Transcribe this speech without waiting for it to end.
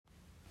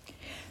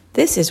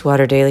This is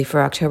Water Daily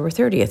for October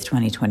 30th,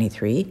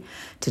 2023.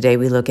 Today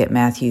we look at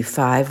Matthew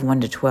 5,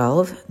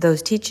 1-12,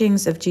 those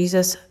teachings of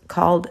Jesus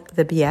called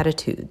the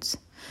Beatitudes.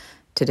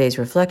 Today's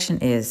reflection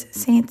is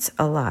Saints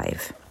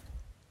Alive.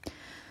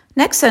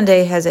 Next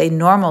Sunday has a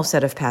normal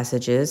set of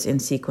passages in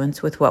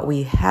sequence with what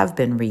we have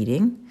been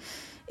reading.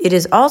 It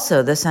is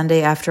also the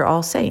Sunday after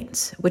All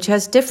Saints, which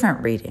has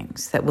different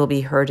readings that will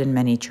be heard in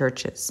many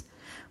churches.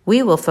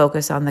 We will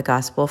focus on the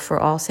Gospel for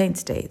All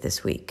Saints' Day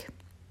this week.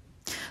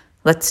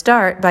 Let's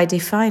start by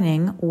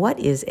defining what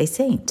is a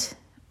saint,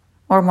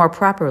 or more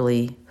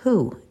properly,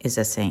 who is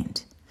a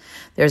saint.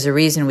 There's a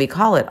reason we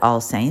call it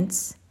All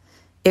Saints.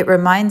 It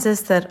reminds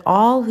us that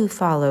all who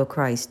follow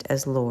Christ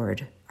as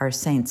Lord are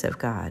saints of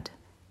God.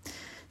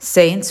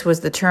 Saints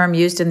was the term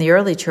used in the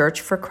early church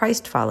for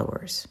Christ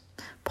followers.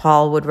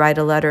 Paul would write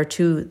a letter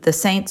to the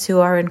saints who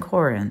are in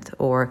Corinth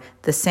or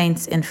the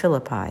saints in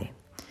Philippi.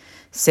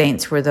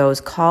 Saints were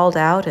those called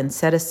out and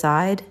set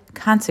aside,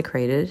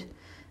 consecrated,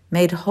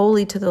 made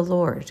holy to the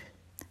Lord,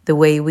 the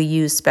way we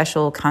use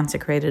special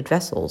consecrated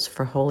vessels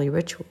for holy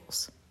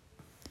rituals.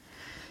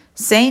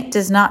 Saint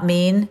does not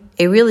mean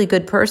a really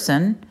good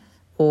person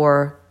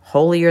or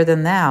holier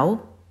than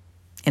thou.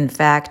 In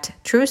fact,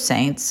 true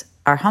saints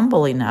are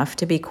humble enough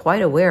to be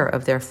quite aware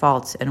of their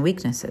faults and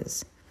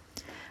weaknesses.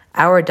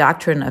 Our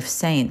doctrine of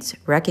saints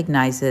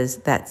recognizes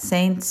that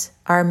saints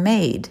are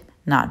made,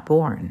 not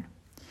born.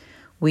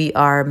 We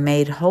are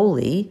made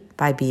holy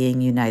by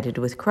being united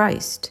with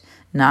Christ,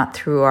 not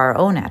through our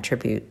own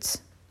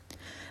attributes.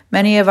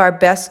 Many of our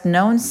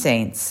best-known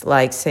saints,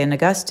 like St.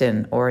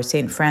 Augustine or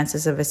St.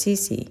 Francis of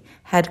Assisi,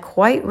 had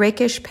quite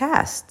rakish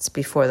pasts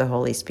before the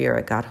Holy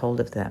Spirit got hold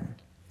of them.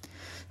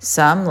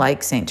 Some,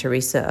 like St.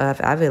 Teresa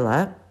of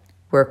Avila,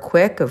 were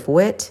quick of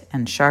wit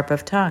and sharp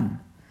of tongue.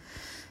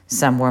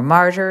 Some were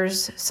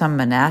martyrs, some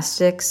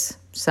monastics,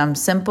 some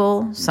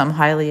simple, some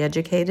highly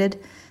educated.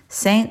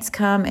 Saints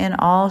come in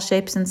all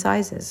shapes and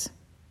sizes.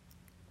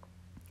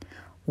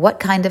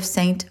 What kind of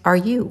saint are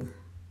you?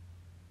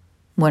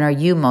 When are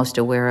you most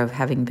aware of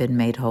having been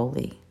made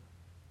holy?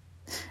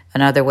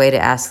 Another way to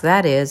ask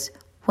that is,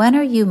 when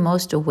are you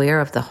most aware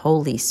of the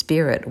Holy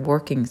Spirit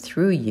working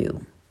through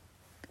you?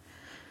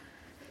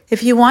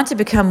 If you want to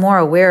become more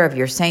aware of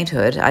your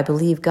sainthood, I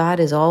believe God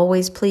is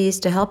always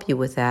pleased to help you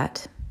with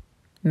that.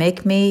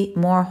 Make me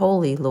more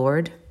holy,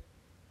 Lord.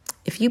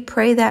 If you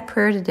pray that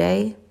prayer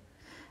today,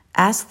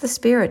 ask the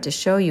Spirit to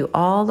show you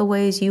all the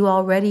ways you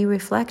already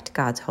reflect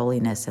God's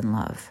holiness and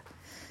love.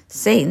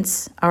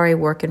 Saints are a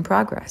work in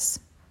progress.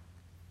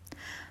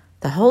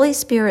 The Holy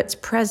Spirit's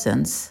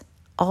presence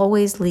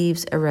always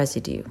leaves a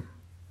residue.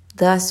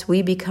 Thus,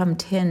 we become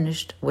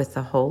tinged with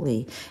the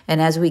holy. And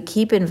as we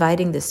keep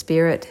inviting the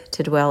Spirit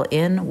to dwell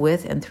in,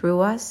 with, and through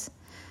us,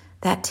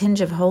 that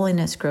tinge of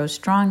holiness grows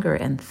stronger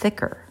and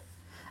thicker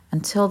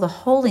until the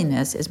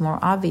holiness is more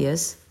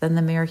obvious than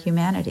the mere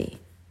humanity.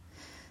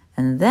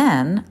 And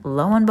then,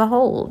 lo and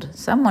behold,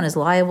 someone is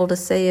liable to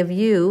say of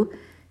you,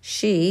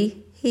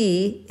 she,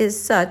 he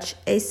is such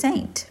a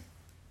saint.